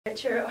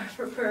Nurture or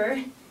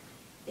prefer,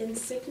 in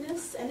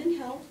sickness and in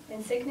health,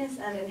 in sickness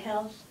and in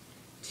health,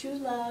 to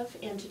love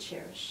and to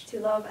cherish. to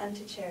love and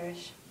to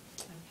cherish.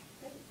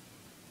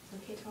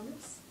 Okay,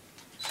 Thomas.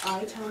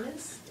 I,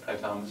 Thomas, I,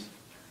 Thomas,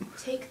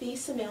 take thee,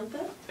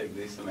 Samantha, take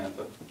thee,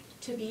 Samantha,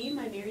 to be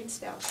my married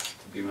spouse,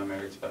 to be my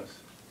married spouse,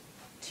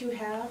 to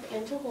have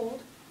and to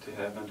hold, to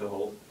have and to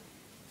hold,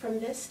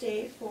 from this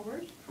day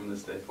forward, from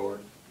this day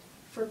forward,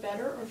 for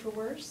better or for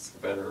worse, for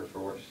better or for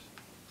worse,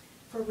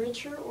 for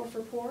richer or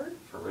for poor,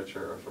 for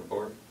richer or for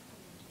poor,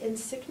 in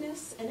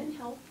sickness and in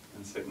health,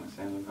 in sickness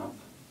and in health,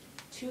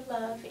 to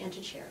love and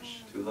to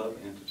cherish. to love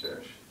and to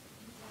cherish.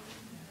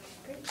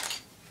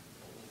 Great.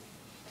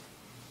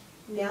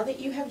 Now that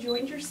you have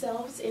joined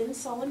yourselves in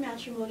solemn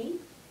matrimony,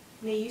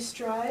 may you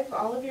strive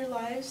all of your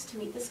lives to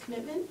meet this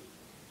commitment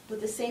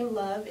with the same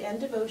love and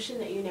devotion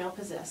that you now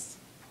possess.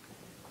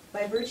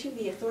 By virtue of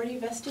the authority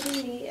vested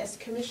in me as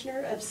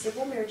Commissioner of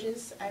Civil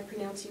Marriages, I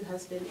pronounce you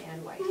husband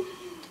and wife.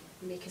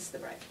 You may kiss the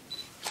bride.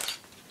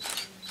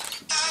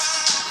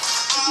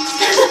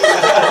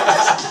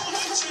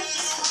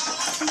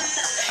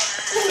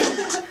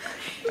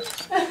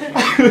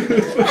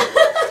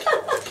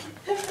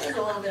 There's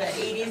a little bit of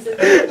 80s in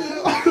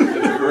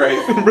there.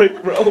 Great.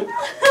 Rick roll.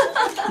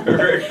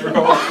 Rick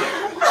roll.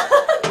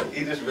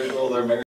 He just rick rolled our marriage.